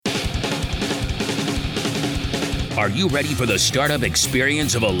Are you ready for the startup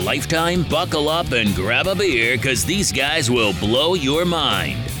experience of a lifetime? Buckle up and grab a beer, because these guys will blow your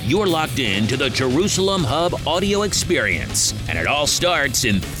mind. You're locked in to the Jerusalem Hub audio experience, and it all starts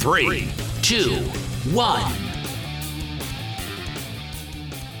in 3, 2, 1.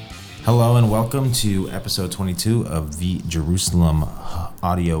 Hello and welcome to episode 22 of the Jerusalem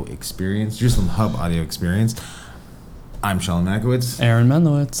audio experience, Jerusalem Hub audio experience. I'm Shalom Makowitz. Aaron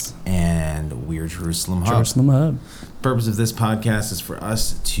Menlowitz. And we're Jerusalem Hub. Jerusalem Hub. The purpose of this podcast is for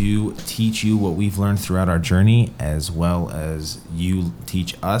us to teach you what we've learned throughout our journey, as well as you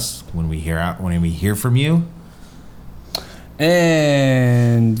teach us when we hear from you.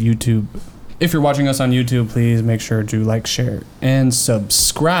 And YouTube. If you're watching us on YouTube, please make sure to like, share, and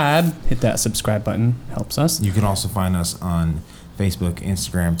subscribe. Hit that subscribe button. Helps us. You can also find us on Facebook,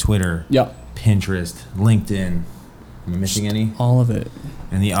 Instagram, Twitter, Pinterest, LinkedIn. Am I missing any? All of it.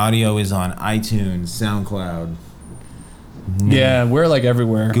 And the audio is on iTunes, SoundCloud. Yeah, we're like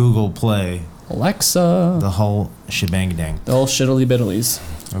everywhere. Google Play. Alexa. The whole shebang-dang. The whole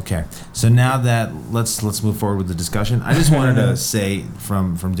shiddly-biddlies. Okay. So now that let's move forward with the discussion. I just wanted to say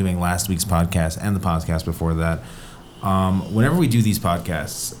from doing last week's podcast and the podcast before that, whenever we do these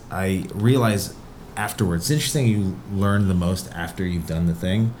podcasts, I realize afterwards, it's interesting you learn the most after you've done the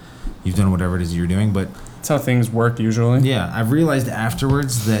thing. You've done whatever it is you're doing, but that's how things work usually. Yeah, I've realized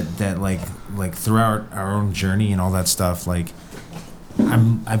afterwards that like throughout our own journey and all that stuff, like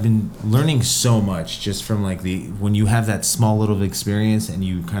I've been learning so much just from like when you have that small little experience and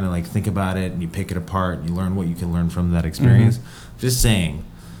you kind of like think about it and you pick it apart and you learn what you can learn from that experience. Mm-hmm. Just saying,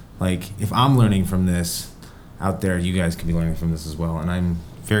 like if I'm learning from this out there, you guys could be learning from this as well, and I'm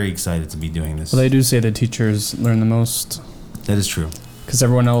very excited to be doing this. Well, they do say that teachers learn the most. That is true. Because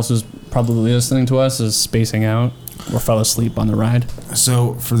everyone else who's probably listening to us is spacing out or fell asleep on the ride.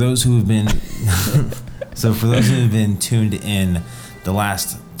 So for those who have been, tuned in the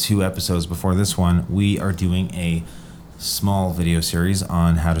last 2 episodes before this one, we are doing a small video series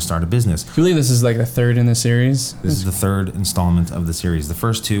on how to start a business. I believe this is like the third in the series. This is the third installment of the series. The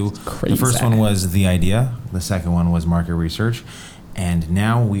first 2, the first one was the idea. The second one was market research. And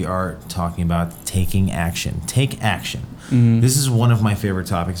now we are talking about taking action. Take action. Mm-hmm. This is one of my favorite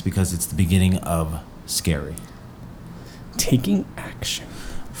topics because it's the beginning of scary. Taking action.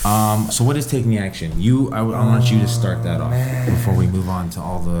 So what is taking action? I want you to start that off before we move on to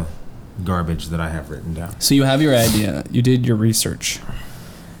all the garbage that I have written down. So you have your idea. You did your research.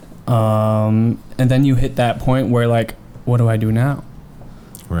 And then you hit that point where like, what do I do now?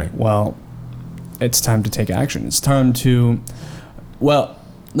 Right. Well, it's time to take action. It's time to... Well,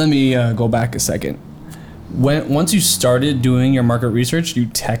 let me go back a second. Once you started doing your market research, you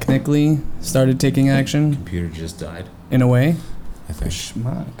technically started taking action. Computer just died. In a way. I think.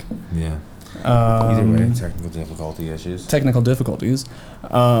 Schmuck. Yeah. Either way, technical difficulties.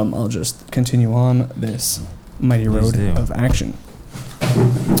 I'll just continue on this mighty road of action.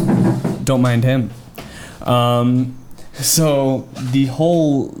 Don't mind him. So the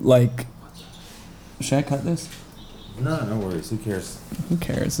whole like... Should I cut this? No worries. Who cares?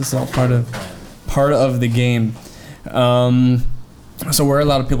 This is all part of the game. So where a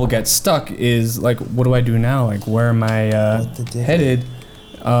lot of people get stuck is like, what do I do now? Like, where am I headed?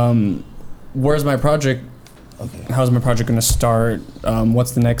 Where's my project? Okay. How's my project going to start?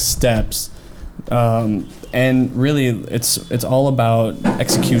 What's the next steps? And really, it's all about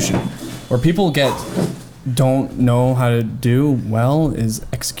execution. Where people don't know how to do well is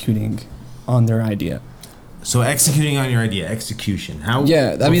executing on their idea. So executing on your idea, execution. How?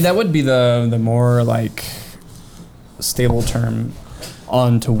 Yeah, I mean that would be the more like stable term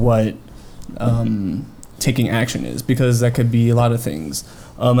onto what taking action is, because that could be a lot of things.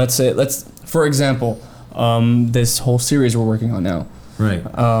 Let's for example, this whole series we're working on now. Right.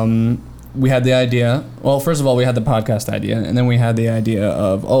 We had the idea. Well, first of all, we had the podcast idea, and then we had the idea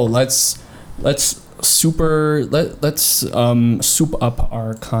of let's soup up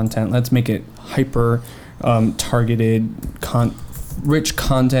our content. Let's make it hyper targeted, rich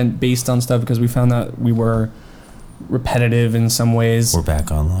content based on stuff, because we found that we were repetitive in some ways. We're back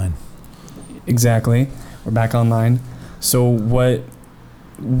online. Exactly. We're back online. So what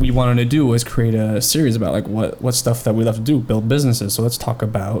we wanted to do was create a series about like what stuff that we love to do, build businesses. So let's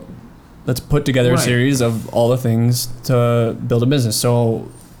put together a series of all the things to build a business. So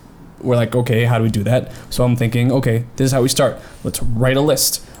we're like, okay, how do we do that? So I'm thinking, okay, this is how we start. Let's write a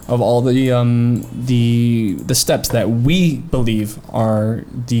list of all the steps that we believe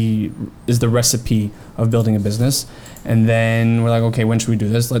is the recipe of building a business. And then we're like, okay, when should we do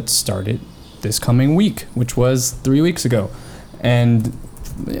this? Let's start it this coming week, which was 3 weeks ago. And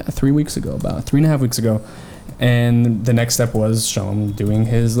 3 weeks ago, about 3.5 weeks ago. And the next step was Sean doing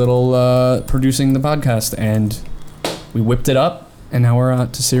his little producing the podcast, and we whipped it up, and now we're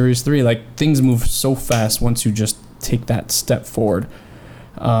on to series 3. Like, things move so fast once you just take that step forward.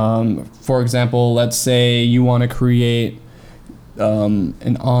 For example, let's say you want to create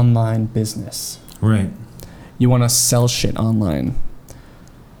an online business. Right. You want to sell shit online.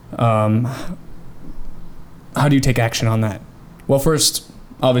 How do you take action on that? Well, first,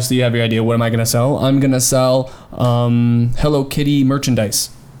 obviously, you have your idea. What am I going to sell? I'm going to sell Hello Kitty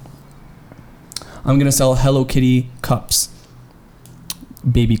merchandise. I'm going to sell Hello Kitty cups.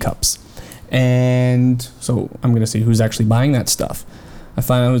 Baby cups. And so I'm going to see who's actually buying that stuff. I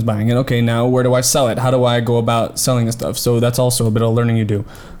find out who's buying it. Okay, now where do I sell it? How do I go about selling the stuff? So that's also a bit of learning you do.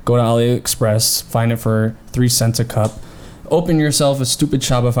 Go to AliExpress, find it for 3 cents a cup. Open yourself a stupid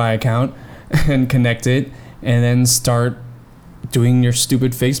Shopify account and connect it, and then start doing your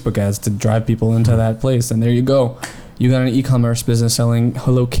stupid Facebook ads to drive people into that place. And there you go. You got an e-commerce business selling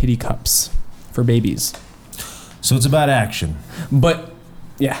Hello Kitty cups for babies. So it's about action. But,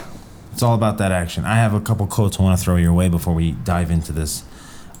 yeah. It's all about that action. I have a couple quotes I want to throw your way before we dive into this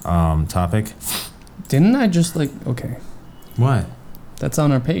topic. Didn't I just okay. What? That's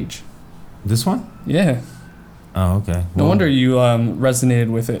on our page. This one? Yeah. Oh, okay. No wonder you resonated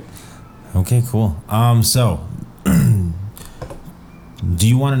with it. Okay, cool. So, do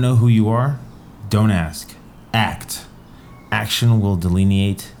you want to know who you are? Don't ask. Act. Action will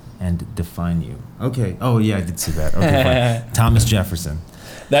delineate and define you. Okay. Oh, yeah, I did see that. Okay, fine. Thomas Jefferson.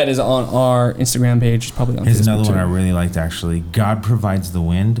 That is on our Instagram page. It's probably on Here's Facebook another too. one I really liked, actually. God provides the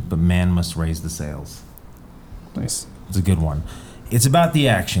wind, but man must raise the sails. Nice. It's a good one. It's about the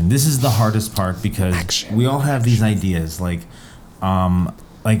action. This is the hardest part because we all have these ideas. Like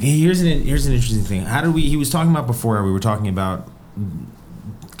here's an interesting thing. He was talking about before, we were talking about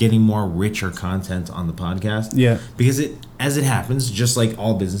getting more richer content on the podcast. Yeah. Because as it happens, just like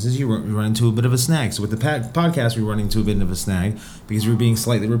all businesses, you run into a bit of a snag. So with the podcast, we run into a bit of a snag because we were being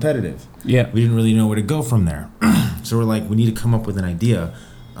slightly repetitive. Yeah. We didn't really know where to go from there. So we're like, we need to come up with an idea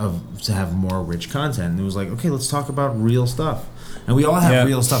to have more rich content. And it was like, okay, let's talk about real stuff. And we all have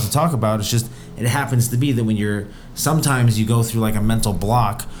real stuff to talk about. It's just, it happens to be that sometimes you go through like a mental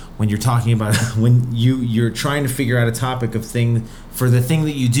block when you're talking about, when you're trying to figure out a topic for the thing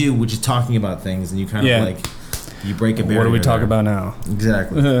that you do, which is talking about things, and you kind of you break a barrier. What do we talk about now?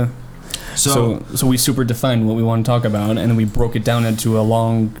 Exactly. So we super defined what we want to talk about, and then we broke it down into a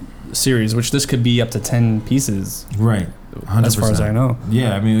long series, which this could be up to 10 pieces. Right. 100%. As far as I know.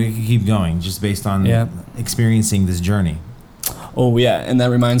 Yeah, I mean, we can keep going just based on experiencing this journey. Oh, yeah, and that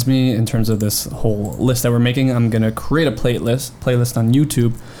reminds me, in terms of this whole list that we're making, I'm going to create a playlist on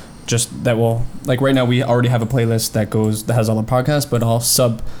YouTube, just that will, like right now we already have a playlist that has all the podcasts, but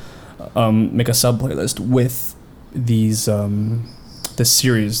I'll make a sub playlist with these, this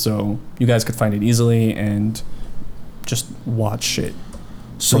series, so you guys could find it easily and just watch it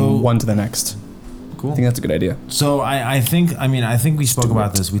from one to the next. Cool. I think that's a good idea. So I think we spoke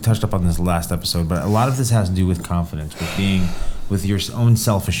about this. We touched up on this last episode, but a lot of this has to do with confidence, with your own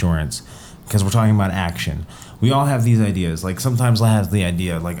self-assurance, because we're talking about action. We all have these ideas. Like sometimes I have the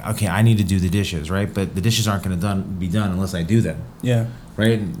idea, like, okay, I need to do the dishes, right? But the dishes aren't going to be done unless I do them. Yeah.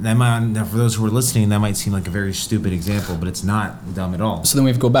 Right? Now, for those who are listening, that might seem like a very stupid example, but it's not dumb at all. So then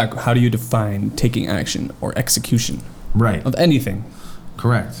we have to go back. How do you define taking action or execution? Right. Of anything.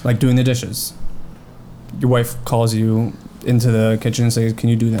 Correct. Like doing the dishes. Your wife calls you into the kitchen and says, "Can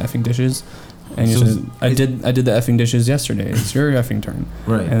you do the effing dishes?" And you said, "I did the effing dishes yesterday. It's your effing turn."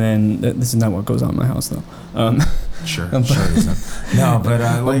 Right. And then this is not what goes on in my house, though. Sure. It's not. No,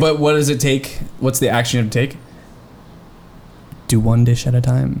 but but what does it take? What's the action you have to take? Do one dish at a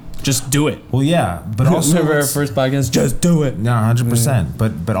time. Just do it. Well, yeah, but also remember our first podcast. Just do it. No, 100%.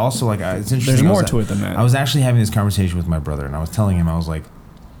 But also like it's interesting. There's more to it than that. I was actually having this conversation with my brother, and I was telling him, I was like,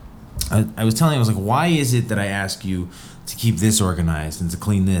 why is it that I ask you to keep this organized and to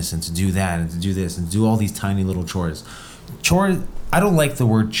clean this and to do that and to do this and to do all these tiny little chores? Chores, I don't like the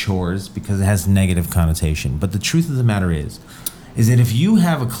word chores because it has negative connotation. But the truth of the matter is that if you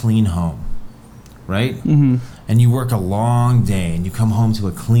have a clean home, right? Mm-hmm. And you work a long day and you come home to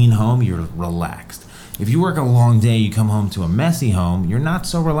a clean home, you're relaxed. If you work a long day, you come home to a messy home, you're not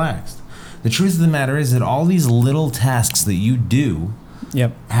so relaxed. The truth of the matter is that all these little tasks that you do they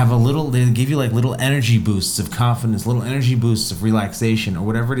give you like little energy boosts of confidence, little energy boosts of relaxation, or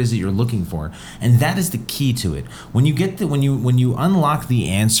whatever it is that you're looking for. And that is the key to it. When you unlock the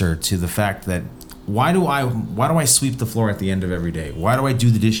answer to the fact that why do I sweep the floor at the end of every day? Why do I do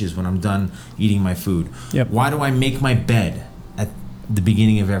the dishes when I'm done eating my food? Yep. Why do I make my bed the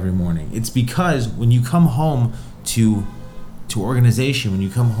beginning of every morning. It's because when you come home to organization, when you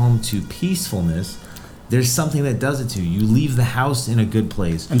come home to peacefulness, there's something that does it to you. You leave the house in a good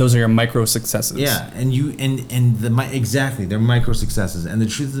place. And those are your micro successes. Yeah, and exactly, they're micro successes. And the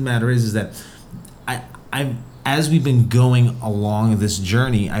truth of the matter is that I as we've been going along this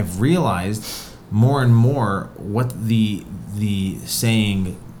journey, I've realized more and more what the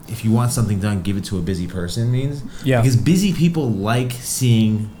saying, if you want something done, give it to a busy person means. Yeah. Because busy people like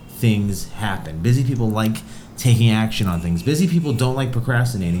seeing things happen. Busy people like taking action on things. Busy people don't like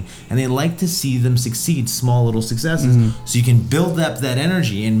procrastinating, and they like to see them succeed, small little successes. So you can build up that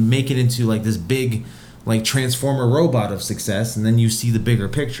energy and make it into like this big, like transformer robot of success, and then you see the bigger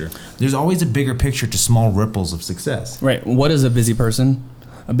picture. There's always a bigger picture to small ripples of success. Right. What is a busy person?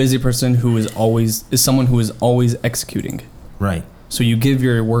 A busy person who is someone who is always executing. Right. So you give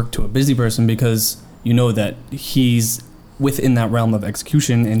your work to a busy person because you know that he's within that realm of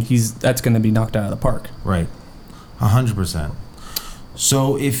execution, and that's going to be knocked out of the park. Right. 100%.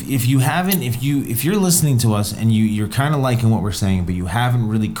 So if you're listening to us and you're kind of liking what we're saying, but you haven't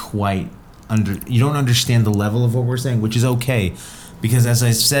really quite you don't understand the level of what we're saying, which is okay, because as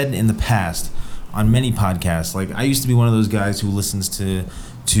I said in the past on many podcasts, like I used to be one of those guys who listens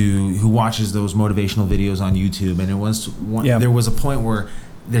who watches those motivational videos on YouTube, and there was a point where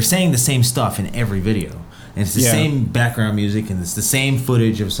they're saying the same stuff in every video. And it's the same background music, and it's the same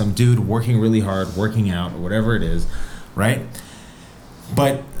footage of some dude working really hard, working out, or whatever it is, right?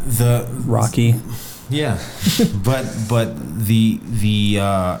 But Rocky. Yeah. but the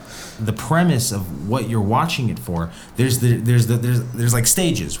premise of what you're watching it for, there's like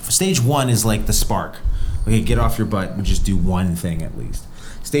stages. Stage 1 is like the spark. Okay, get off your butt and just do one thing at least.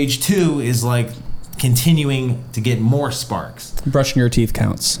 Stage 2 is like continuing to get more sparks. Brushing your teeth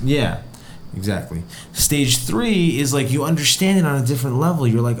counts. Yeah. Exactly. Stage 3 is like you understand it on a different level.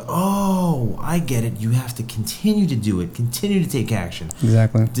 You're like, oh, I get it. You have to continue to do it, continue to take action.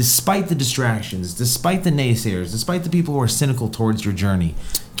 Exactly. Despite the distractions, despite the naysayers, despite the people who are cynical towards your journey.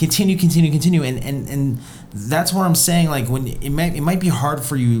 Continue. And that's what I'm saying. Like when it might be hard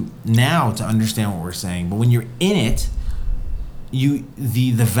for you now to understand what we're saying, but when you're in it,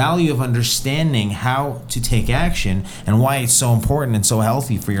 the value of understanding how to take action and why it's so important and so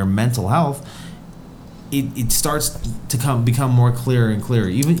healthy for your mental health, it starts to become more clearer and clearer.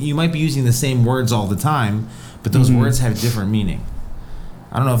 Even you might be using the same words all the time, but those words have different meaning.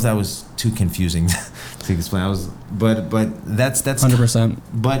 I don't know if that was too confusing to explain. But that's 100%.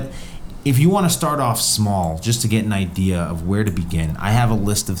 But if you want to start off small, just to get an idea of where to begin, I have a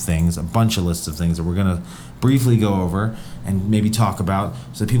bunch of lists of things that we're going to briefly go over and maybe talk about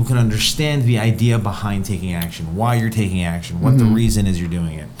so that people can understand the idea behind taking action, why you're taking action, what the reason is you're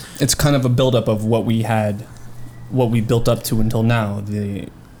doing it. It's kind of a buildup of what we built up to until now,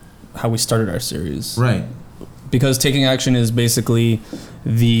 how we started our series. Right. Because taking action is basically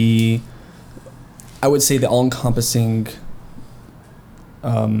I would say the all-encompassing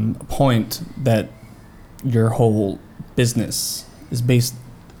point that your whole business is based,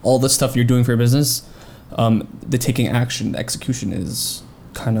 all the stuff you're doing for your business, the taking action, the execution is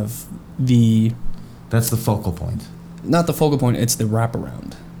kind of that's the focal point. Not the focal point, it's the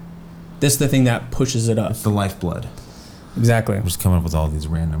wraparound. This is the thing that pushes it up. It's the lifeblood. Exactly. I'm just coming up with all these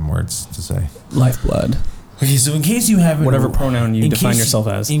random words to say. Lifeblood. Okay, so in case you haven't... Whatever pronoun you define yourself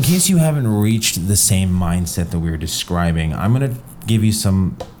as. In case you haven't reached the same mindset that we were describing, I'm going to give you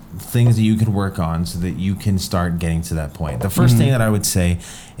some things that you can work on so that you can start getting to that point. The first thing that I would say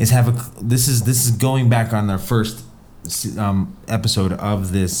is this is going back on our first episode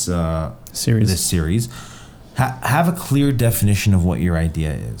of this series. Have a clear definition of what your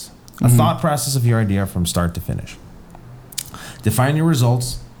idea is. A thought process of your idea from start to finish. Define your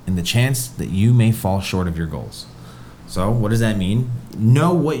results and the chance that you may fall short of your goals. So what does that mean?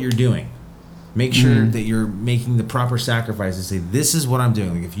 Know what you're doing. Make sure that you're making the proper sacrifices. Say, this is what I'm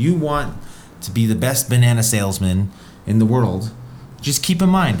doing. Like if you want to be the best banana salesman in the world, just keep in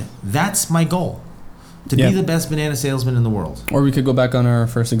mind, that's my goal. To be the best banana salesman in the world. Or we could go back on our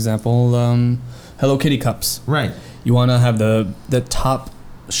first example, Hello Kitty cups. Right. You want to have the top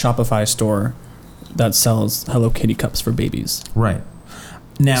Shopify store that sells Hello Kitty cups for babies. Right.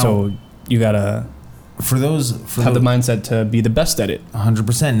 Now, so you gotta have the mindset to be the best at it.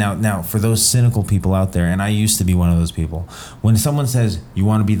 100%. Now, for those cynical people out there, and I used to be one of those people, when someone says you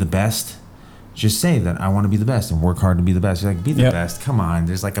want to be the best, just say that I want to be the best and work hard to be the best. You're like, be the best. Come on,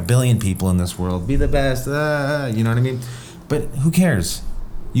 there's like 1 billion people in this world. Be the best. You know what I mean? But who cares?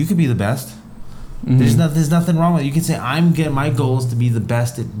 You could be the best. There's nothing wrong with it. You can say my goal is to be the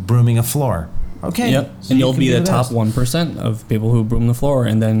best at brooming a floor. Okay. Yep. So And you you'll can be the best. top 1% of people who broom the floor,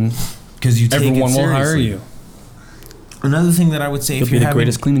 and then Because you take everyone it will hire seriously. you. Another thing that I would say, You'll if be you're the having,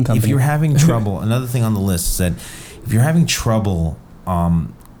 greatest cleaning if company. you're having trouble, another thing on the list is that if you're having trouble,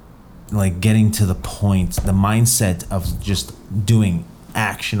 like getting to the point, the mindset of just doing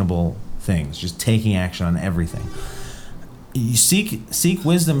actionable things, just taking action on everything. You seek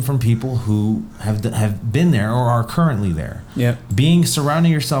wisdom from people who have been there or are currently there. Yeah.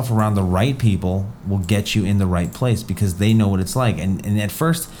 Surrounding yourself around the right people will get you in the right place because they know what it's like. And at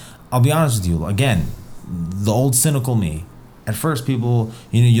first, I'll be honest with you, again, the old cynical me. At first, people,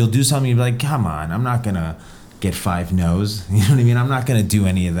 you'll do something, you'll be like, come on, I'm not gonna get 5 no's. You know what I mean? I'm not gonna do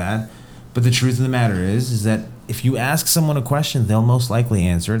any of that. But the truth of the matter is that if you ask someone a question, they'll most likely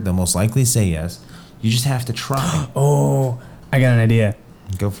answer it. They'll most likely say yes. You just have to try. Oh, I got an idea.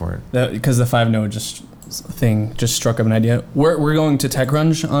 Go for it. Because the 5 no thing just struck up an idea. We're going to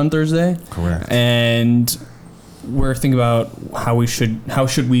TechCrunch on Thursday. Correct. And we're thinking about how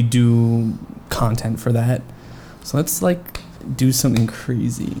should we do content for that. So let's do something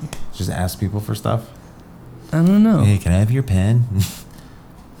crazy. Just ask people for stuff. I don't know. Hey, can I have your pen?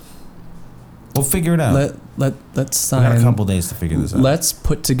 We'll figure it out. Let's We got sign. a couple days to figure this out. Let's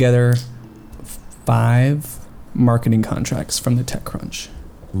put together 5 marketing contracts from the TechCrunch.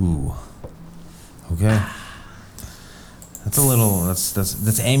 Ooh. Okay. That's a little.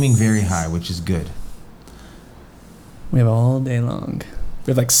 That's aiming very high, which is good. We have all day long.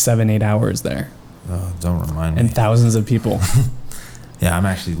 We have 7-8 hours there, Oh, don't remind and me. thousands of people. Yeah, I'm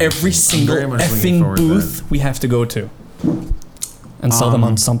actually. Every single very much looking effing forward to booth we have to go to, and sell them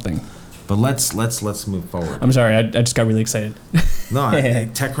on something. But let's move forward. I'm sorry, I just got really excited. No,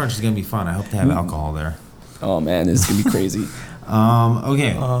 TechCrunch is gonna be fun. I hope to have alcohol there. Oh man, this is gonna be crazy.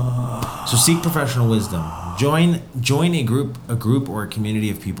 Okay. So seek professional wisdom. Join a group or a community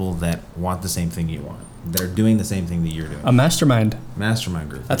of people that want the same thing you want, that are doing the same thing that you're doing. A mastermind. Mastermind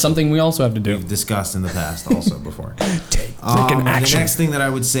group. That's something we also have to do. We've discussed in the past also before. Take freaking action. The next thing that I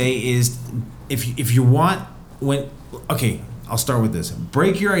would say is if you want I'll start with this.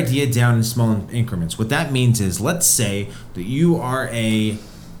 Break your idea down in small increments. What that means is, let's say that you're a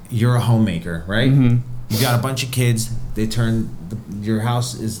homemaker, right? Mm-hmm. You got a bunch of kids. Your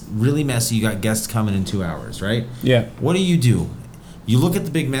house is really messy. You got guests coming in 2 hours, right? Yeah. What do? You look at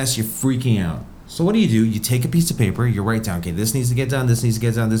the big mess. You're freaking out. So what do? You take a piece of paper. You write down, okay, this needs to get done. This needs to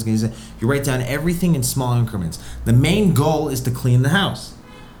get done. This needs to. You write down everything in small increments. The main goal is to clean the house.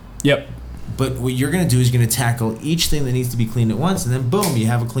 Yep. But what you're going to do is you're going to tackle each thing that needs to be cleaned at once, and then boom, you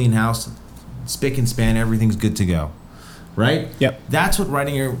have a clean house, spick and span, everything's good to go. Right? Yep. That's what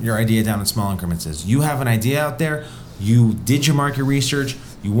writing your idea down in small increments is. You have an idea out there, you did your market research,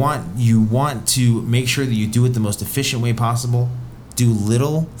 you want to make sure that you do it the most efficient way possible. Do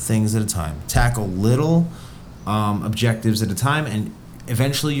little things at a time. Tackle little objectives at a time, and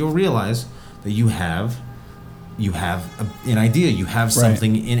eventually you'll realize that you have an idea, you have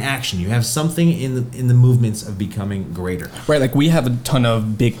something in action, you have something in the movements of becoming greater. Right, we have a ton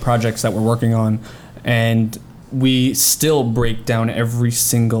of big projects that we're working on, and we still break down every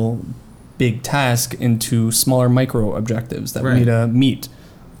single big task into smaller micro objectives that we need to meet.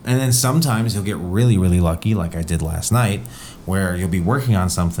 And then sometimes you'll get really, really lucky, like I did last night, where you'll be working on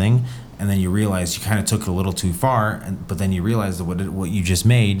something and then you realize you kind of took it a little too far, but then you realize that what you just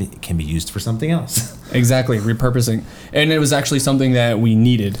made can be used for something else. Exactly, repurposing. And it was actually something that we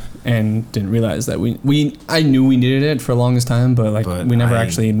needed and didn't realize that I knew we needed it for the longest time, but we never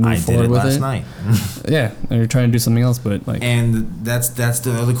actually moved forward with it. I did it last night. Yeah, and you're trying to do something else, but And that's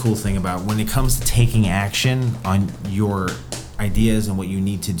the other cool thing about when it comes to taking action on your ideas and what you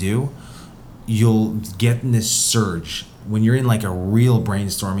need to do, you'll get in this surge. When you're in a real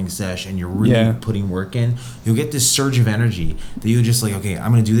brainstorming sesh and you're really putting work in, you'll get this surge of energy that you're just okay, I'm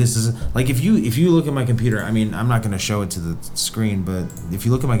gonna do this. This is if you look at my computer, I mean, I'm not gonna show it to the screen, but if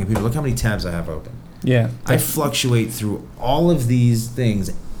you look at my computer, look how many tabs I have open. Yeah. I fluctuate through all of these things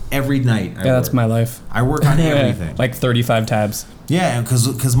every night. That's my life. I work on everything. 35 tabs. Yeah,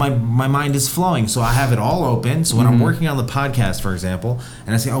 because my mind is flowing, so I have it all open. So when I'm working on the podcast, for example,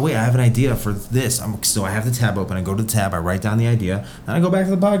 and I say, oh wait, I have an idea for this, so I have the tab open. I go to the tab, I write down the idea, and I go back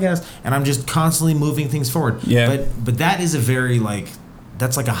to the podcast, and I'm just constantly moving things forward. Yeah. But that is a very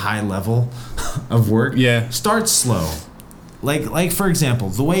that's a high level of work. Yeah. Start slow. Like for example,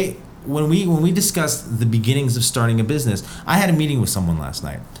 the way when we discussed the beginnings of starting a business, I had a meeting with someone last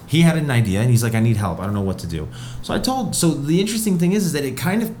night. He had an idea, and he's like, I need help. I don't know what to do. So the interesting thing is that it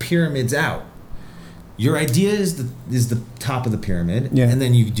kind of pyramids out. Your idea is the top of the pyramid, and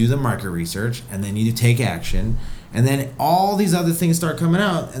then you do the market research, and then you take action, and then all these other things start coming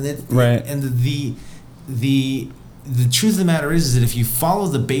out, and then Right. and the truth of the matter is that if you follow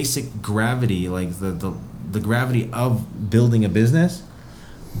the basic gravity, like the gravity of building a business,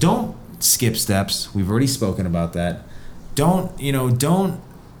 don't skip steps. We've already spoken about that. Don't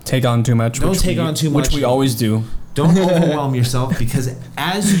Take on too much. Don't take on too much. Which we always do. don't overwhelm yourself, because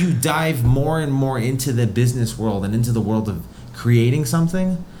as you dive more and more into the business world and into the world of creating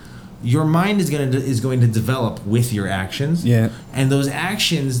something, your mind is going to develop with your actions. Yeah. And those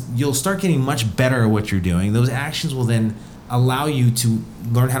actions, you'll start getting much better at what you're doing. Those actions will then allow you to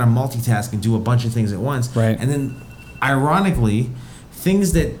learn how to multitask and do a bunch of things at once. Right. And then, ironically,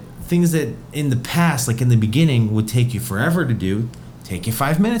 things that in the past, like in the beginning, would take you forever to do, take you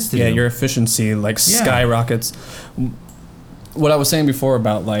 5 minutes to do. Yeah, your efficiency skyrockets. What I was saying before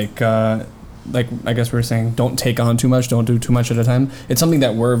about like I guess we were saying, don't take on too much, don't do too much at a time. It's something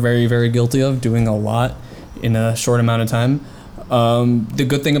that we're very, very guilty of, doing a lot in a short amount of time. The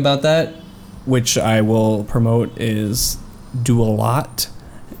good thing about that, which I will promote, is do a lot,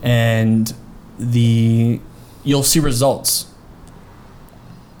 and you'll see results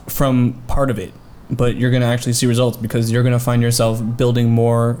from part of it, but you're going to actually see results because you're going to find yourself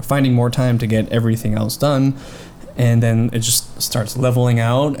finding more time to get everything else done. And then it just starts leveling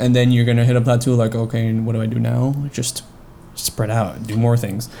out, and then you're going to hit a plateau like, okay, what do I do now? Just spread out, do more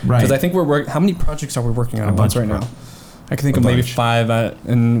things. Right. Because I think how many projects are we working on at once right now? I can think of maybe 5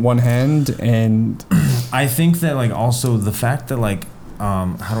 in one hand, and I think that like also the fact that like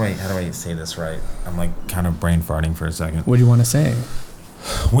how do I say this right? I'm like kind of brain farting for a second. what do you want to say?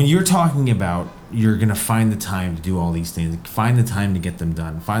 When you're talking about you're gonna find the time to do all these things, find the time to get them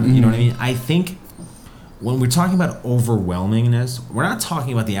done, you know what I mean? I think when we're talking about overwhelmingness, we're not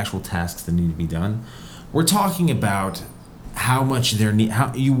talking about the actual tasks that need to be done. We're talking about how much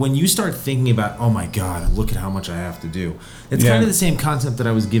when you start thinking about, oh my God, look at how much I have to do. It's kind of the same concept that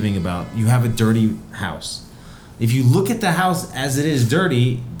I was giving about you have a dirty house. If you look at the house as it is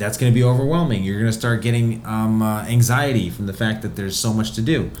dirty, that's going to be overwhelming. You're going to start getting anxiety from the fact that there's so much to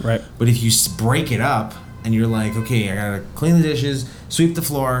do. Right. But if you break it up and you're like, okay, I got to clean the dishes, sweep the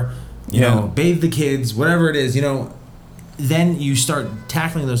floor, you know, bathe the kids, whatever it is, then you start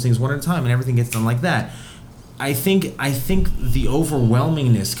tackling those things one at a time, and everything gets done like that. I think the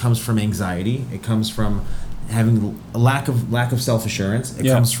overwhelmingness comes from anxiety. It comes from having a lack of self-assurance. It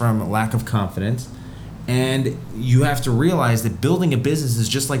comes from lack of confidence. And you have to realize that building a business is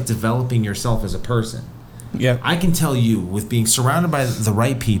just like developing yourself as a person. Yeah. I can tell you, with being surrounded by the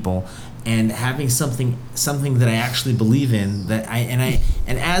right people and having something that I actually believe in,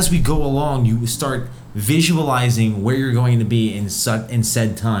 and as we go along, you start visualizing where you're going to be in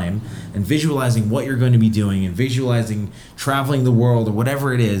said time, and visualizing what you're going to be doing, and visualizing traveling the world or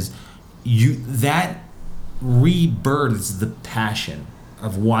whatever it is. That rebirths the passion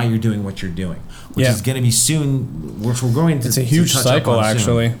of why you're doing what you're doing, which is going to be soon, which we're going to. It's a huge cycle,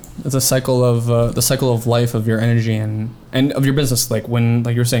 actually. It's a cycle of the cycle of life of your energy and of your business. Like you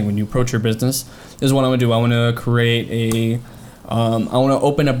were saying, when you approach your business, this is what I want to do. I want to create I want to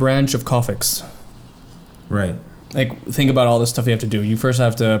open a branch of Coffix. Right. Like, think about all the stuff you have to do. You first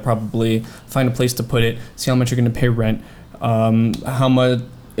have to probably find a place to put it, see how much you're going to pay rent, how much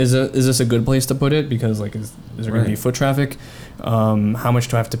is this a good place to put it, because like is there going to be foot traffic, how much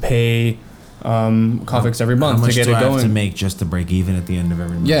do I have to pay Coffix every month to get it going? How much do I have to make just to break even at the end of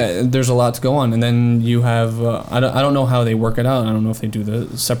every month? Yeah, there's a lot to go on. And then you have I don't know how they work it out. I don't know if they do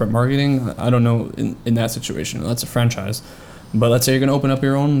the separate marketing. I don't know in that situation. That's a franchise. But let's say you're going to open up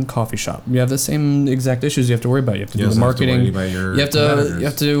your own coffee shop. You have the same exact issues you have to worry about. You have to do the marketing. You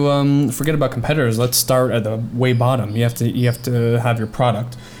have to forget about competitors. Let's start at the way bottom. You have to have your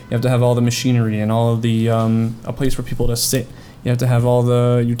product. You have to have all the machinery and all of the a place for people to sit. You have to have all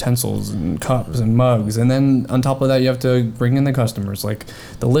the utensils and cups and mugs, and then on top of that, you have to bring in the customers. Like,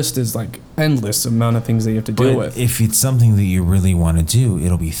 the list is like endless amount of things that you have to deal with. If it's something that you really want to do,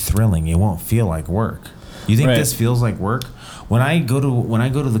 it'll be thrilling. It won't feel like work. You think this feels like work? When I go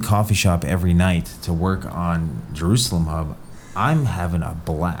to the coffee shop every night to work on Jerusalem Hub, I'm having a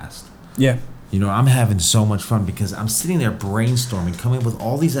blast. Yeah. I'm having so much fun because I'm sitting there brainstorming, coming up with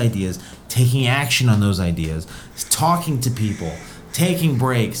all these ideas, taking action on those ideas, talking to people, taking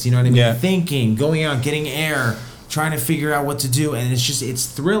breaks, you know what I mean? Yeah. Thinking, going out, getting air, trying to figure out what to do, and it's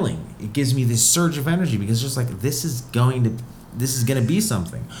thrilling. It gives me this surge of energy because it's just like this is going to be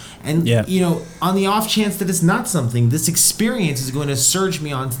something. And on the off chance that it's not something, this experience is going to surge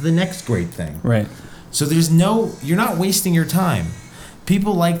me on to the next great thing. Right. So you're not wasting your time.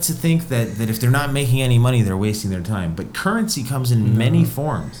 People like to think that if they're not making any money, they're wasting their time. But currency comes in many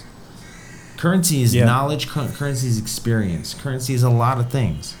forms. Currency is Yeah. knowledge. Currency is experience. Currency is a lot of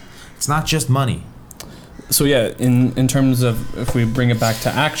things. It's not just money. So yeah, in terms of, if we bring it back to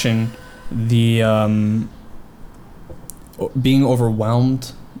action, the being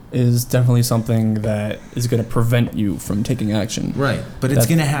overwhelmed is definitely something that is going to prevent you from taking action. Right, but it's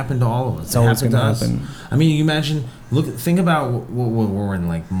going to happen to all of us. It's always going to us. happen. I mean, you imagine. Think about what we're in,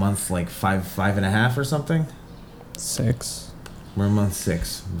 like month like five and a half or something. 6. We're in month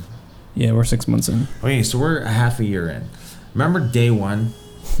 6. Yeah, we're 6 months in. Okay, so we're a half a year in. Remember day 1?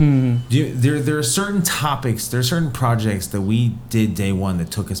 There are certain topics, there are certain projects that we did day 1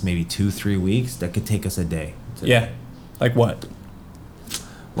 that took us maybe 2-3 weeks that could take us a day. Yeah, like what?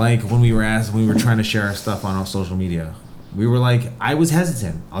 Like when we were trying to share our stuff on our social media. We were like, I was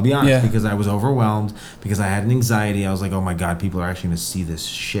hesitant, I'll be honest, because I was overwhelmed, because I had an anxiety. I was like, oh my God, people are actually going to see this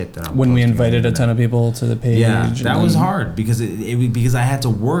shit that I'm When we posting invited a ton of people to the page. Yeah, that was hard because because I had to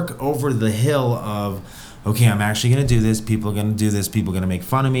work over the hill of, okay, I'm actually going to do this. People are going to do this. People are going to make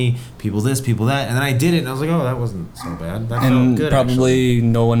fun of me. People this, people that. And then I did it, and I was like, oh, that wasn't so bad. That felt good, probably actually.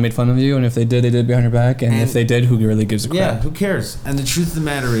 No one made fun of you, and if they did behind your back. And if they did, who really gives a crap? Yeah, who cares? And the truth of the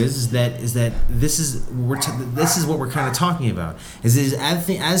matter is that this is what we're kind of talking about. Is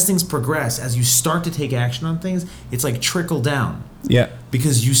as things progress, as you start to take action on things, it's like trickle down. Yeah.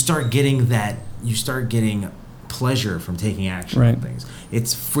 Because you start getting pleasure from taking action on things.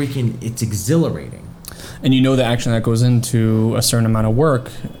 It's exhilarating. And you know the action that goes into a certain amount of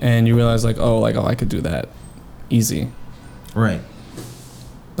work, and you realize oh, I could do that easy. Right.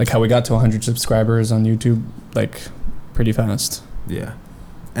 Like how we got to 100 subscribers on YouTube, like, pretty fast. Yeah.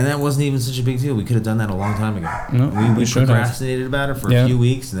 And that wasn't even such a big deal. We could have done that a long time ago. No, we procrastinated about it for a few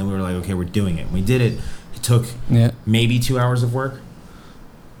weeks, and then we were like, okay, we're doing it. We did it. It took maybe 2 hours of work.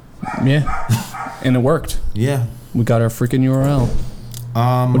 Yeah. And it worked. Yeah. We got our freaking URL,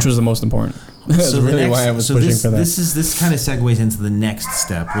 which was the most important. That's really why I was pushing for that. This kind of segues into the next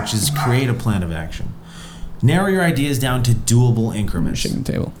step, which is create a plan of action. Narrow your ideas down to doable increments. Shaking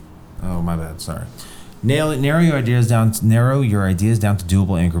the table. Oh, my bad. Sorry. Narrow your ideas down to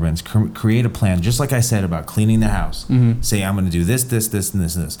doable increments. Create a plan, just like I said about cleaning the house. Mm-hmm. Say, I'm going to do this, and this, and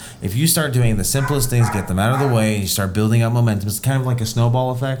this. If you start doing the simplest things, get them out of the way, and you start building up momentum, it's kind of like a snowball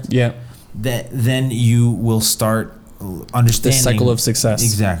effect. Yeah. Then you will start understanding the cycle of success.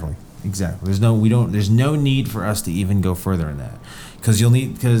 Exactly. There's no need for us to even go further in that,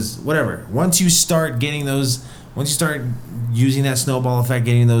 because whatever. Once you start using that snowball effect,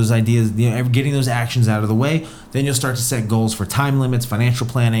 getting those ideas, getting those actions out of the way, then you'll start to set goals for time limits, financial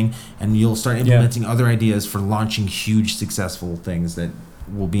planning, and you'll start implementing other ideas for launching huge, successful things that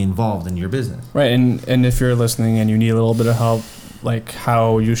will be involved in your business. Right, and if you're listening and you need a little bit of help, like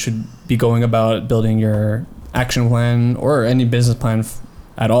how you should be going about building your action plan or any business plan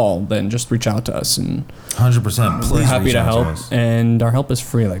at all, then just reach out to us, and 100%. We're happy to help, and our help is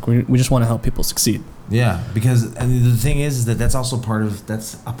free. Like we just want to help people succeed. Yeah, because the thing is that that's a part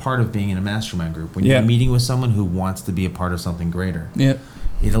of being in a mastermind group. When you're meeting with someone who wants to be a part of something greater. Yeah.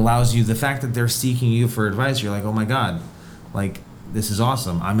 It allows you, the fact that they're seeking you for advice, you're like, oh my God, like this is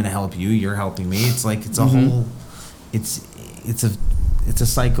awesome. I'm going to help you. You're helping me. It's like it's a whole, it's a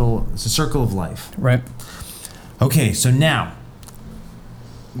cycle. It's a circle of life. Right. Okay, so now.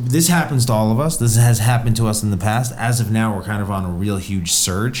 This happens to all of us. This has happened to us in the past. As of now, we're kind of on a real huge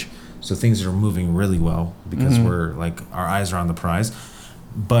surge. So things are moving really well because we're like, our eyes are on the prize.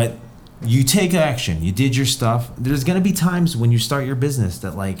 But you take action. You did your stuff. There's going to be times when you start your business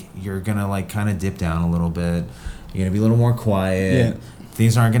that like you're going to like kind of dip down a little bit. You're going to be a little more quiet. Yeah.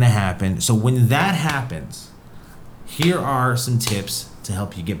 Things aren't going to happen. So when that happens, here are some tips to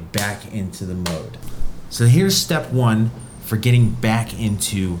help you get back into the mode. So here's step 1 for getting back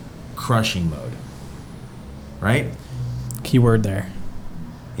into crushing mode. Right? Keyword there.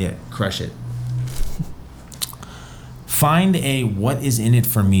 Yeah, crush it. Find a what is in it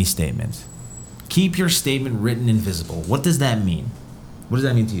for me statement. Keep your statement written and visible. What does that mean? What does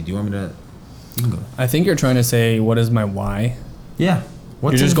that mean to you? Do you want me to... You can go. I think you're trying to say, what is my why? Yeah.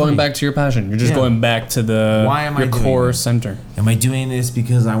 You're just going back to your passion. You're just going back to your core center. Am I doing this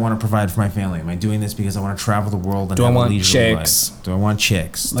because I want to provide for my family? Am I doing this because I want to travel the world and have a leisurely life? Do I want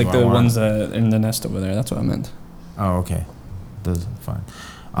chicks? Like the ones in the nest over there. That's what I meant. Oh, okay. Those are fine.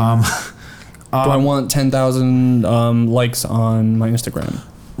 Do I want 10,000 likes on my Instagram?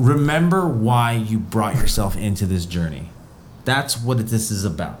 Remember why you brought yourself into this journey. That's what this is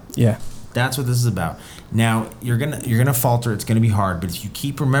about. Yeah. That's what this is about. Now you're gonna falter. It's gonna be hard, but if you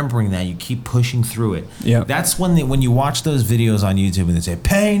keep remembering that, you keep pushing through it. Yeah. That's when you watch those videos on YouTube and they say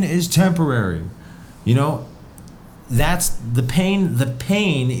pain is temporary. You know, that's the pain. The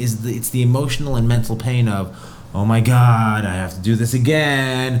pain is it's the emotional and mental pain of, oh my God, I have to do this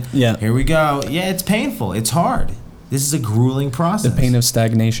again. Yeah. Here we go. Yeah, it's painful. It's hard. This is a grueling process. The pain of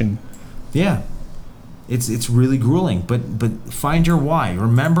stagnation. Yeah. It's really grueling, but find your why.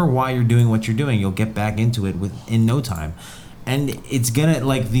 Remember why you're doing what you're doing. You'll get back into it in no time. And it's gonna,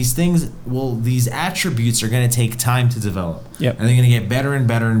 like, these things, these attributes are gonna take time to develop. Yep. And they're gonna get better and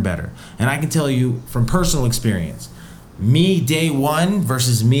better and better. And I can tell you from personal experience, me day one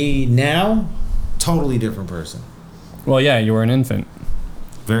versus me now, totally different person. Well, yeah, you were an infant.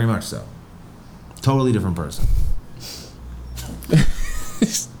 Very much so. Totally different person.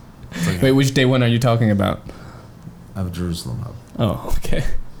 Wait, which day one are you talking about? Of Jerusalem Hub. Oh, okay.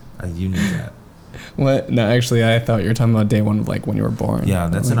 You knew that. What? No, actually, I thought you were talking about day one of, like, when you were born. Yeah,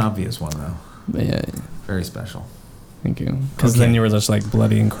 that's an like, obvious one, though. But yeah, Very special. thank you. Because Okay. then you were just, like,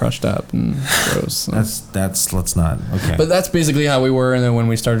 bloody and crushed up and gross. So. That's let's not. Okay. But that's basically how we were, and then when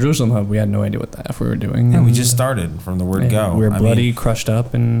we started Jerusalem Hub, we had no idea what the F we were doing. and we and, just started from the word go. We were I bloody, mean, crushed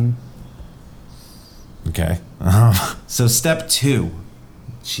up, and okay. So step 2.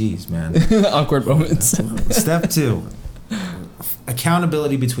 Jeez, man. awkward moments. Step 2.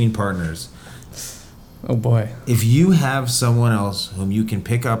 Accountability between partners. Oh boy. If you have someone else who can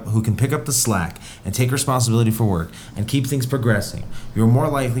pick up the slack and take responsibility for work and keep things progressing, you're more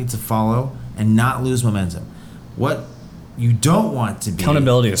likely to follow and not lose momentum. What you don't want to be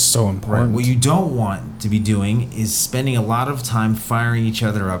Accountability is so Right. important. What you don't want to be doing is spending a lot of time firing each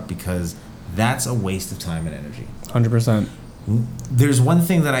other up, because that's a waste of time and energy. 100%. There's one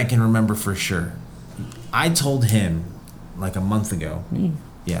thing that I can remember for sure. I told him like a month ago.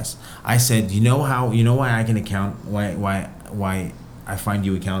 Yes. I said, you know why I can why I find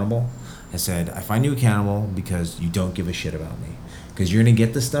you accountable? I said, I find you accountable because you don't give a shit about me. Because you're going to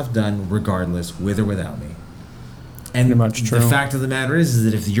get the stuff done regardless, with or without me. And Pretty much true. the fact of the matter is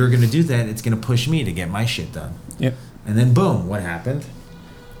that if you're going to do that, it's going to push me to get my shit done. Yep. And then boom, what happened?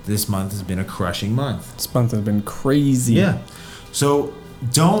 This month has been a crushing month. This month has been crazy. Yeah. So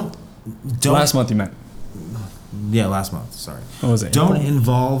don't Last month you meant. Yeah, last month. Sorry. What was it? Don't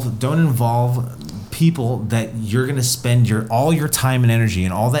April? involve people that you're gonna spend all your time and energy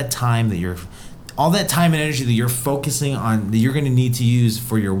and all that time and energy that you're focusing on, that you're gonna need to use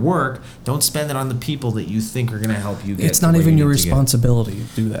for your work. Don't spend it on the people that you think are gonna help you get. It's to not where even you your need to get. responsibility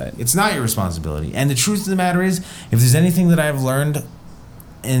to do that. It's not your responsibility. And the truth of the matter is, if there's anything that I've learned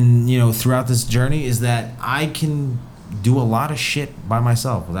throughout this journey, is that I can do a lot of shit by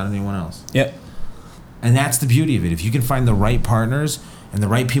myself without anyone else. Yep. And that's the beauty of it. If you can find the right partners and the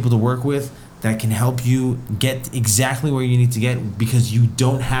right people to work with that can help you get exactly where you need to get, because you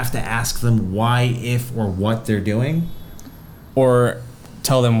don't have to ask them why, if, or what they're doing, Or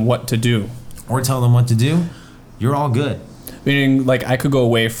tell them what to do. or tell them what to do, you're all good. Meaning, like, I could go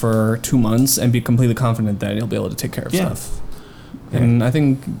away for 2 months and be completely confident that he'll be able to take care of Yeah. stuff. And I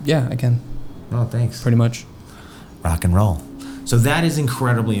think, yeah, I can. Oh, thanks. Pretty much. Rock and roll. So that is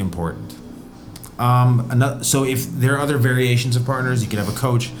incredibly important. So if there are other variations of partners, you could have a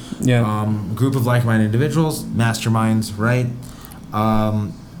coach, Yeah. group of like-minded individuals, masterminds, right?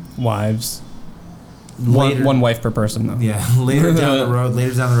 Wives. Later- One wife per person, though. Yeah, later down the road,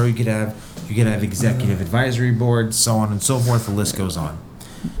 you could have executive advisory boards, so on and so forth. The list goes on.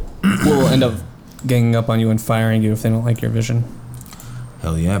 Will end up ganging up on you and firing you if they don't like your vision.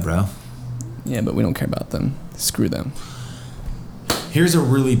 Hell yeah, bro. Yeah, but we don't care about them. Screw them. Here's a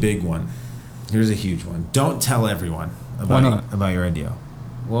really big one. Here's a huge one. Don't tell everyone Why not? about your idea.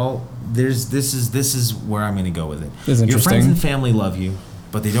 Well, this is where I'm going to go with it. This is Your friends interesting. and family love you,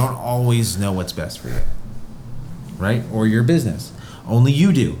 but they don't always know what's best for you, right? Or your business. Only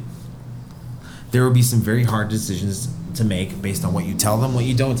you do. There will be some very hard decisions to make based on what you tell them, what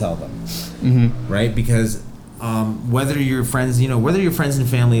you don't tell them, right? Because whether your friends and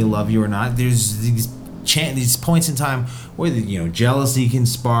family love you or not, there's these points in time where jealousy can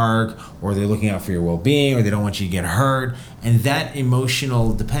spark, or they're looking out for your well-being, or they don't want you to get hurt, and that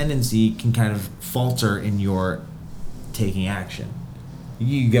emotional dependency can kind of falter in your taking action.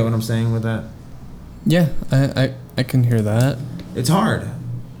 You get what I'm saying with that? Yeah, I can hear that. It's hard.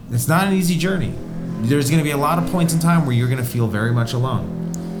 It's not an easy journey. There's going to be a lot of points in time where you're going to feel very much alone.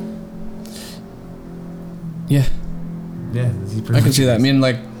 Yeah, Yeah, I can see that. I mean,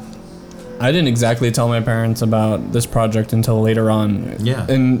 like, I didn't exactly tell my parents about this project until later on. Yeah.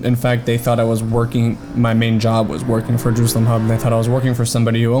 And in fact, they thought I was working. My main job was working for Jerusalem Hub. And they thought I was working for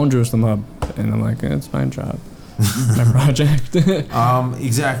somebody who owned Jerusalem Hub. And I'm like, it's my job, my project.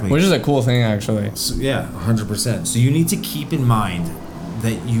 Exactly. Which is a cool thing, actually. So, yeah, 100%. So you need to keep in mind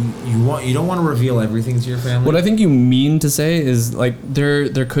that you don't want to reveal everything to your family. What I think you mean to say is like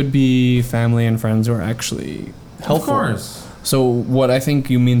there could be family and friends who are actually helpful. Of course. So what I think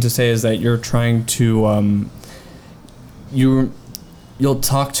you mean to say is that you're trying to you'll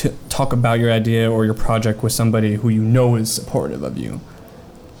talk about your idea or your project with somebody who you know is supportive of you.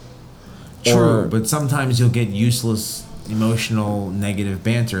 True, but sometimes you'll get useless, emotional, negative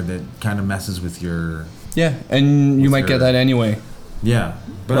banter that kind of messes with your... Yeah, and you might get that anyway. Yeah,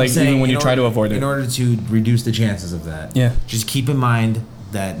 but like I'm saying, even when you try to avoid it. In order to reduce the chances of that, yeah, just keep in mind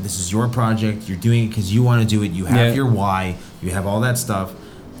that this is your project. You're doing it because you want to do it. You have your why. You have all that stuff.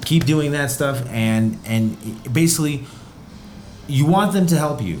 Keep doing that stuff, and basically, you want them to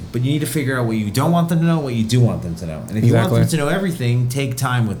help you, but you need to figure out what you don't want them to know, what you do want them to know. And if you want them to know everything, take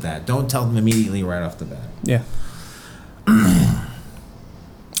time with that. Don't tell them immediately right off the bat. Yeah,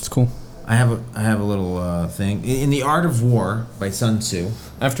 it's cool. I have a little thing in The Art of War by Sun Tzu.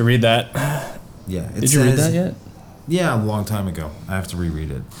 I have to read that. Yeah. Did you read that yet? Yeah, a long time ago. I have to reread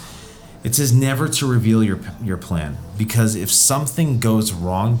it. It says never to reveal your plan, because if something goes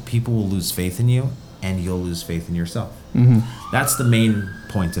wrong, people will lose faith in you, and you'll lose faith in yourself. Mm-hmm. That's the main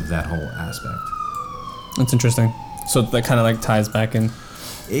point of that whole aspect. That's interesting. So that kind of like ties back in.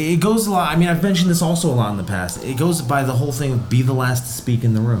 It goes a lot. I mean, I've mentioned this also a lot in the past. It goes by the whole thing of be the last to speak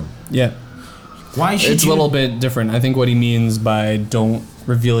in the room. Yeah. Why should it's a little bit different. I think what he means by don't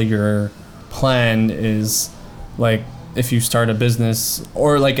reveal your plan is like if you start a business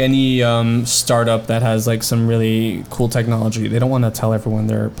or like any startup that has like some really cool technology, they don't want to tell everyone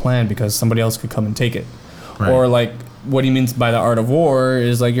their plan because somebody else could come and take it. Right. Or like what he means by the art of war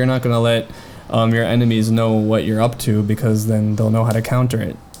is like you're not going to let your enemies know what you're up to because then they'll know how to counter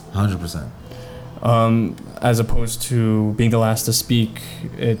it. 100%. As opposed to being the last to speak,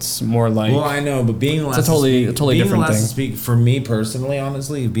 it's more like... Well, I know, but being the last to speak... It's a totally different thing. Being the last to speak, for me personally,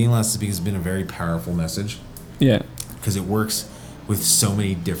 honestly, being last to speak has been a very powerful message. Yeah. Because it works with so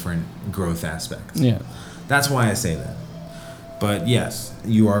many different growth aspects. Yeah. That's why I say that. But yes,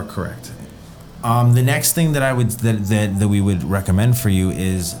 you are correct. The next thing that that we would recommend for you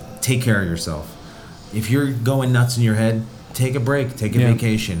is take care of yourself. If you're going nuts in your head, take a break, take a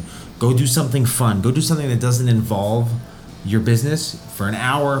vacation. Go do something fun. Go do something that doesn't involve your business for an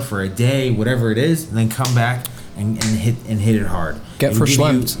hour, for a day, whatever it is, and then come back and hit it hard. Get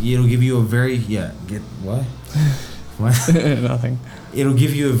verschlempt. It'll give you a very get what? What? Nothing. It'll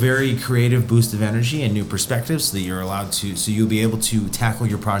give you a very creative boost of energy and new perspectives so that you'll be able to tackle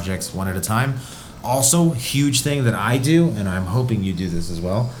your projects one at a time. Also, huge thing that I do, and I'm hoping you do this as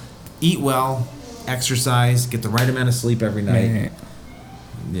well, eat well, exercise, get the right amount of sleep every night.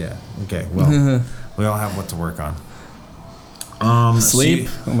 Yeah, okay, well, we all have what to work on. Sleep?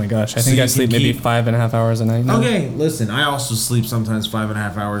 Oh my gosh, I think I sleep maybe 5.5 hours a night now. Okay, listen, I also sleep sometimes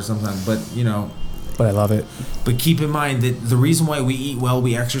 5.5 hours sometimes, but But I love it. But keep in mind that the reason why we eat well,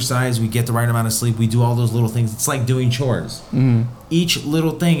 we exercise, we get the right amount of sleep, we do all those little things. It's like doing chores. Mm. Each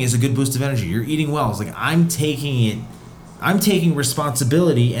little thing is a good boost of energy. You're eating well. It's like I'm taking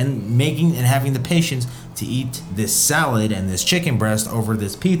responsibility and having the patience to eat this salad and this chicken breast over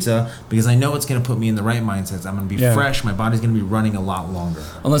this pizza because I know it's going to put me in the right mindset. I'm going to be fresh. My body's going to be running a lot longer.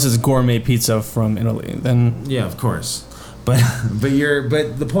 Unless it's gourmet pizza from Italy, then yeah, of course. But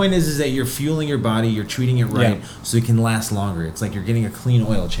the point is that you're fueling your body, you're treating it right so it can last longer. It's like you're getting a clean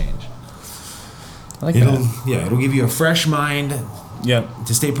oil change. I like that. Yeah, it'll give you a fresh mind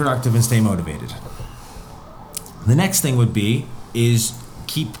to stay productive and stay motivated. The next thing is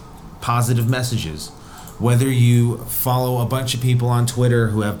keep positive messages. Whether you follow a bunch of people on Twitter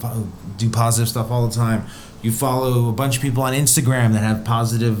who do positive stuff all the time, you follow a bunch of people on Instagram that have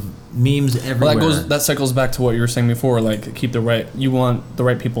positive memes everywhere. Well, that cycles back to what you were saying before. Like, you want the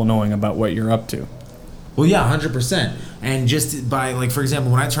right people knowing about what you're up to. Well, yeah, 100%. And just by, like, for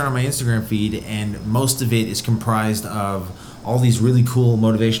example, when I turn on my Instagram feed and most of it is comprised of all these really cool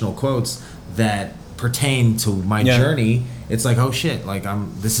motivational quotes that pertain to my journey, it's like, oh shit, like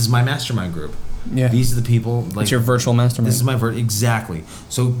this is my mastermind group. Yeah. These are the people. Like, it's your virtual mastermind. This is my exactly.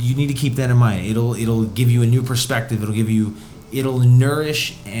 So you need to keep that in mind. It'll give you a new perspective. It'll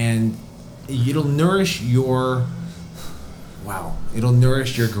nourish your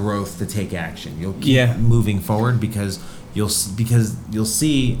growth to take action. You'll keep moving forward because you'll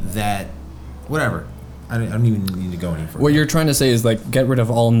see that whatever. I don't even need to go any further. What you're trying to say is like get rid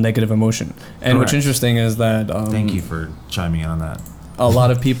of all negative emotion. And what's interesting is that thank you for chiming in on that. A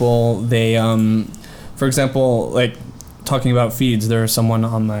lot of people, they for example, like talking about feeds, there's someone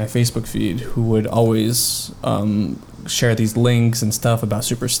on my Facebook feed who would always share these links and stuff about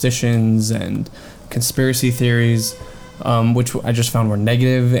superstitions and conspiracy theories. which I just found were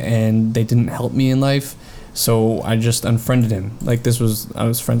negative and they didn't help me in life. So I just unfriended him. Like I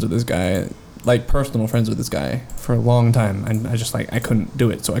was friends with this guy, like personal friends with this guy for a long time, and I just I couldn't do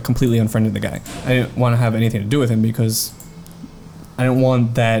it. So I completely unfriended the guy. I didn't want to have anything to do with him because I didn't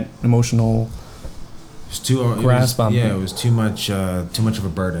want that emotional grasp on me. Yeah, it was too much of a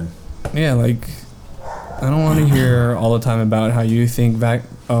burden. Yeah, I don't want to hear all the time about how you think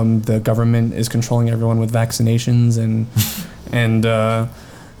the government is controlling everyone with vaccinations and and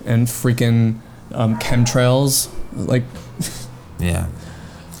freaking chemtrails. Yeah.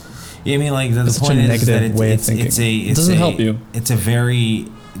 Yeah, I mean, the It's such point a is that negative way of thinking. It doesn't help you. It's a very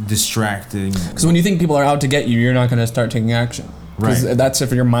distracting. Because when you think people are out to get you, you're not going to start taking action. Because Right. that's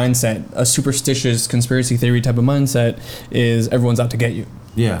if your mindset, a superstitious conspiracy theory type of mindset, is everyone's out to get you.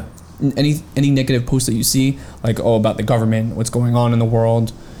 Yeah. Any negative post that you see, about the government, what's going on in the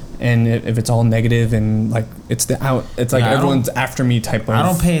world, and if it's all negative and it's everyone's after me type of. I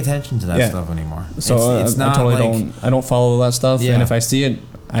don't pay attention to that stuff anymore. So it's not I totally don't. I don't follow that stuff, Yeah. and if I see it,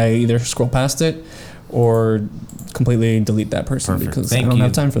 I either scroll past it or completely delete that person because I don't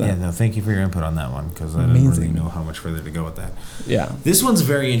have time for that. Yeah, no, thank you for your input on that one because I don't really know how much further to go with that. Yeah. This one's a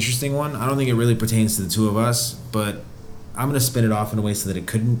very interesting one. I don't think it really pertains to the two of us, but I'm going to spin it off in a way so that it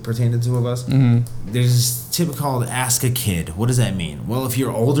couldn't pertain to the two of us. Mm-hmm. There's this tip called ask a kid. What does that mean? Well, if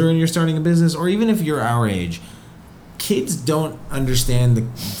you're older and you're starting a business, or even if you're our age, kids don't understand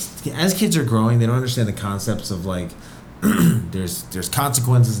as kids are growing, they don't understand the concepts of there's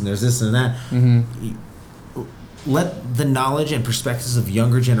consequences and there's this and that. Mm-hmm. Let the knowledge and perspectives of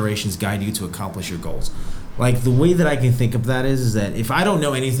younger generations guide you to accomplish your goals. The way that I can think of that is that if I don't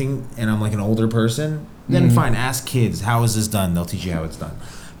know anything and I'm an older person, then fine, ask kids, how is this done? They'll teach you how it's done.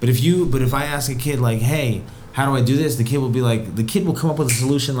 But if I ask a kid hey, how do I do this? The kid will come up with a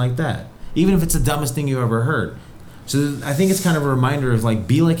solution like that, even if it's the dumbest thing you ever heard. So I think it's kind of a reminder of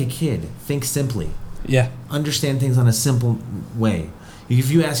be like a kid, think simply. Yeah. Understand things on a simple way.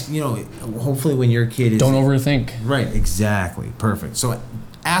 If you ask, hopefully when your kid is... Don't overthink. Right, exactly. Perfect. So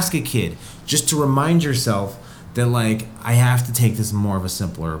ask a kid just to remind yourself that, I have to take this more of a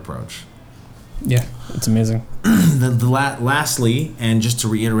simpler approach. Yeah, it's amazing. Lastly, and just to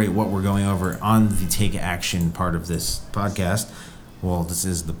reiterate what we're going over on the take action part of this podcast, well, this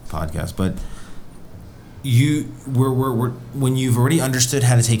is the podcast, but when you've already understood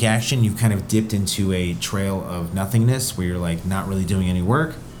how to take action, you've kind of dipped into a trail of nothingness where you're not really doing any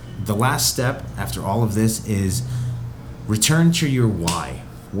work. The last step after all of this is return to your why.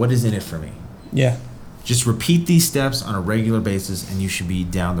 What is in it for me? Yeah. Just repeat these steps on a regular basis and you should be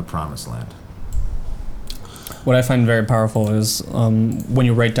down the promised land. What I find very powerful is when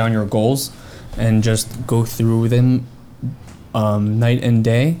you write down your goals and just go through them night and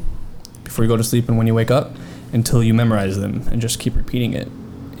day before you go to sleep and when you wake up until you memorize them and just keep repeating it.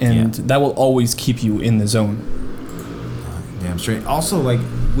 And that will always keep you in the zone. Damn straight. Also,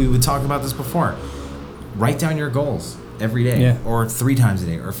 we would talk about this before, write down your goals every day or 3 times a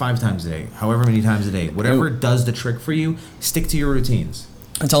day or 5 times a day, however many times a day. Whatever does the trick for you, stick to your routines.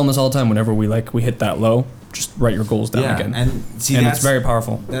 I tell them this all the time. Whenever we hit that low, just write your goals down again. And it's very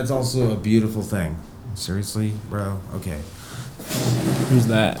powerful. That's also a beautiful thing. Seriously, bro? Okay. Who's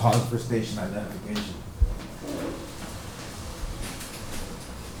that? Pause for station identification.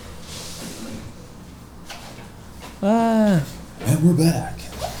 And we're back.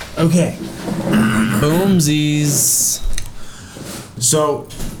 Okay. Boomsies. So,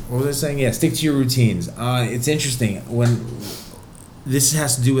 what was I saying? Yeah, stick to your routines. It's interesting when this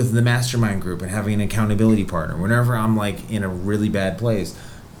has to do with the mastermind group and having an accountability partner. Whenever I'm in a really bad place,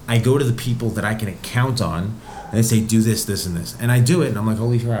 I go to the people that I can count on and they say, do this, this, and this. And I do it and I'm like,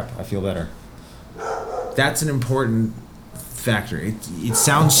 holy crap, I feel better. That's an important factor. It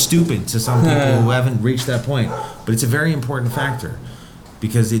sounds stupid to some people who haven't reached that point, but it's a very important factor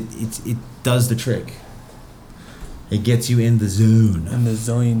because it does the trick. It gets you in the zone. In the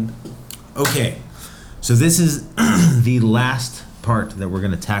zone. Okay, so this is the last part that we're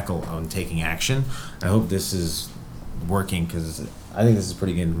going to tackle on taking action. I hope this is working because I think this is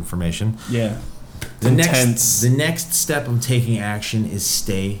pretty good information. Yeah. The next step of taking action is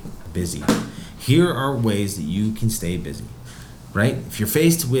stay busy. Here are ways that you can stay busy, right? If you're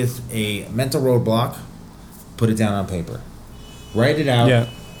faced with a mental roadblock, put it down on paper. Write it out. Yeah.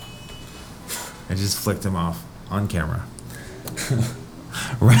 I just flicked him off on camera.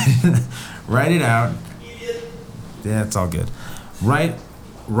 Write it out. Yeah, it's all good.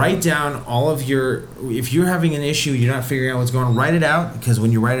 Write down all of your. If you're having an issue, you're not figuring out what's going on. Write it out because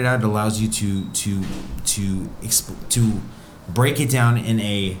when you write it out, it allows you to break it down in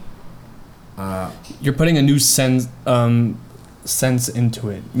a You're putting a new sense into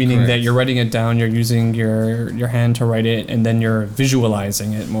it, meaning Correct. that you're writing it down, you're using your hand to write it, and then you're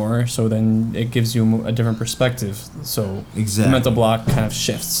visualizing it more, so then it gives you a different perspective, so Exactly. the mental block kind of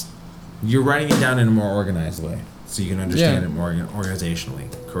shifts. You're writing it down in a more organized way, so you can understand Yeah. it more organizationally.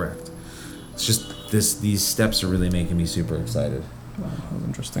 Correct. It's just these steps are really making me super excited. Wow, that was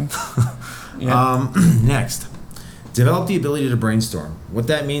interesting. Yeah. Next, develop the ability to brainstorm. What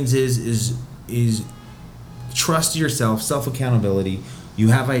that means is trust yourself, self accountability. You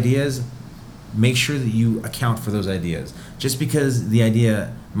have ideas, make sure that you account for those ideas. Just because the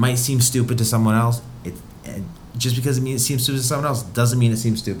idea might seem stupid to someone else, just because it seems stupid to someone else doesn't mean it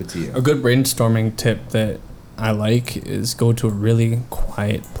seems stupid to you. A good brainstorming tip that I like is go to a really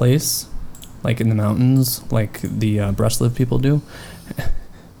quiet place, like in the mountains, like the breastlift people do.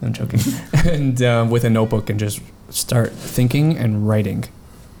 I'm joking. And with a notebook and just start thinking and writing.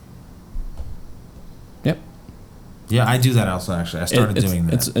 Yep. Yeah, I do that also, actually. I started doing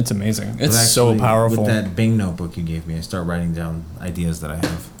that. It's amazing. But It's so actually, powerful. With that Bing notebook you gave me, I start writing down ideas that I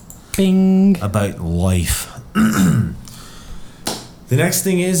have Bing. about life. The next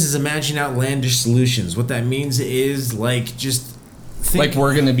thing is imagine outlandish solutions. What that means is just think, Like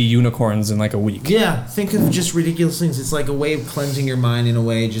we're gonna be unicorns in like a week. yeah, think of just ridiculous things. It's like a way of cleansing your mind in a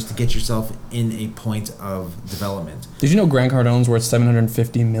way just to get yourself in a point of development. Did you know Grant Cardone's worth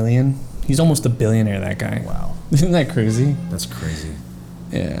 $750 million? He's almost a billionaire, that guy. Wow, Isn't that crazy? that's crazy.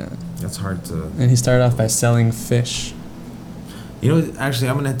 Yeah. That's hard to. And he started off by selling fish. You know, actually,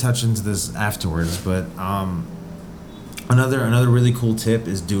 I'm gonna touch into this afterwards, but another really cool tip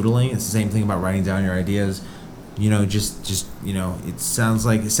is doodling. It's the same thing about writing down your ideas. You know, just you know, it sounds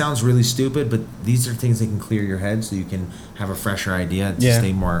really stupid, but these are things that can clear your head, so you can have a fresher idea to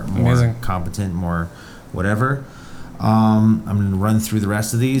stay more Amazing. competent, more whatever. I'm gonna run through the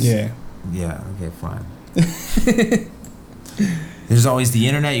rest of these. Yeah. Yeah. Okay. Fine. There's always the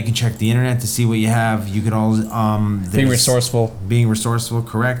internet. You can check the internet to see what you have. You could always Being resourceful. Being resourceful,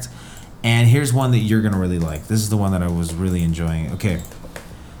 correct. And here's one that you're gonna really like. This is the one that I was really enjoying. Okay.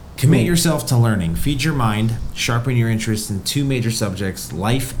 Commit yourself to learning. Feed your mind. Sharpen your interest in two major subjects: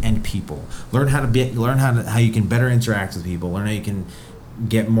 life and people. Learn how you can better interact with people. Learn how you can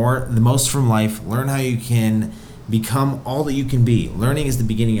get the most from life. Learn how you can become all that you can be. Learning is the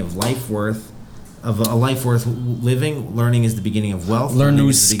beginning of a life worth living. Learning is the beginning of wealth. Learn Learning new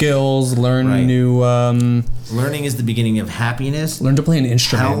is the skills. Learn Right. new. Learning is the beginning of happiness. Learn to play an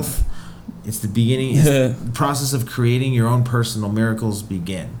instrument. Health. It's the beginning. It's the process of creating your own personal miracles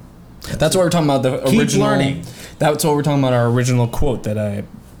begin. That's what we're talking about. The Keep original. learning. That's what we're talking about. Our original quote that I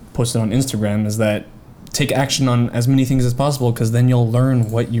posted on Instagram is that take action on as many things as possible, because then you'll learn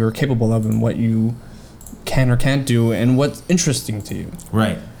what you're capable of and what you can or can't do and what's interesting to you.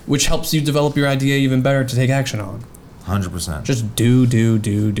 Right. Which helps you develop your idea even better to take action on. 100%. Just do.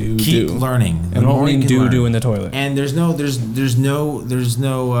 Keep learning. And don't mean do do in the toilet. And there's no.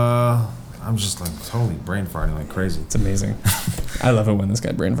 I'm just like totally brain farting like crazy. It's amazing. I love it when this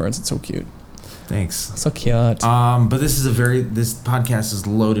guy brain farts. It's so cute. Thanks. So cute. But this podcast is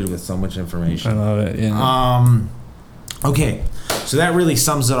loaded with so much I information. love it. Yeah. Okay, so that really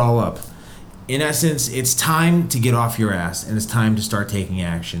sums it all up. In essence, it's time to get off your ass, and it's time to start taking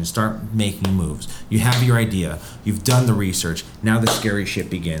action, start making moves. You have your idea. You've done the research. Now the scary shit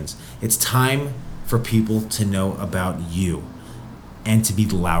begins. It's time for people to know about you and to be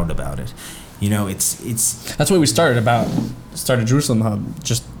loud about it. You know, it's That's why we started Jerusalem Hub,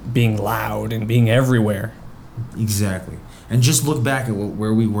 just being loud and being everywhere. exactly. And just look back at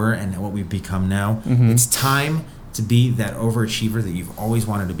where we were and what we've become now. Mm-hmm. It's time to be that overachiever that you've always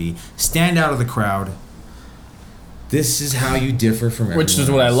wanted to be. Stand out of the crowd. This is how you differ from everyone Which is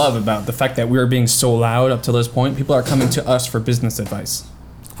what I else. love about the fact that we are being so loud up to this point. People are coming to us for business advice.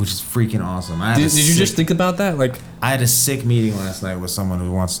 Which is freaking awesome. Did you just think about that? Like, I had a sick meeting last night with someone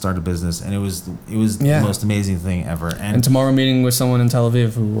who wants to start a business, and it was Yeah. the most amazing thing ever. and tomorrow I'm meeting with someone in Tel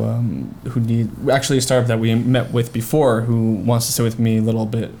Aviv who actually a startup that we met with before who wants to sit with me a little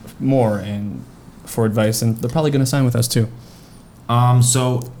bit more and for advice, and they're probably going to sign with us too.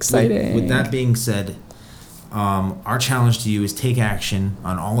 So Exciting. With that being said, our challenge to you is take action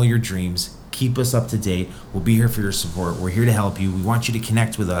on all your dreams. Keep us up to date. We'll be here for your support. We're here to help you. We want you to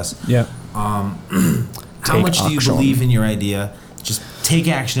connect with us. Yeah. How Take much do you action. believe in your idea? Just take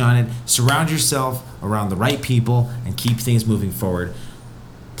action on it. Surround yourself around the right people and keep things moving forward.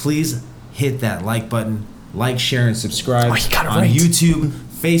 Please hit that like button. Like, share, and subscribe Oh, you got it on right. YouTube,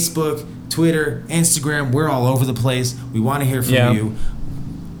 Facebook, Twitter, Instagram. We're all over the place. We want to hear from Yeah. you.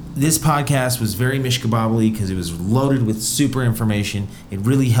 This podcast was very mishkabobbly because it was loaded with super information. It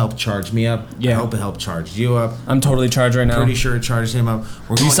really helped charge me up. Yeah. I hope it helped charge you up. I'm totally charged right now. Pretty sure it charged him up.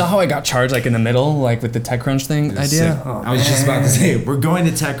 You saw how I got charged like in the middle, like with the TechCrunch thing idea? Sick. Oh, I was just about to say, we're going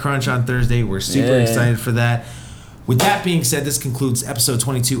to TechCrunch on Thursday. We're super excited for that. With that being said, this concludes episode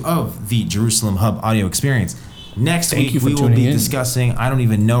 22 of the Jerusalem Hub Audio Experience. Next week, we will be discussing, I don't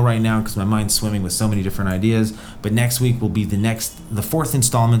even know right now because my mind's swimming with so many different ideas, but next week will be the fourth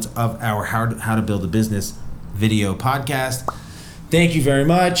installment of our How to Build a Business video podcast. Thank you very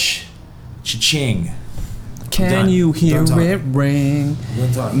much. Cha-ching. Can you hear it ring?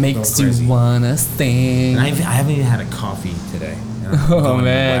 Makes you wanna sing. And I haven't even had a coffee today. Oh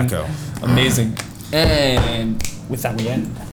man. Wacko. Amazing. And with that we end.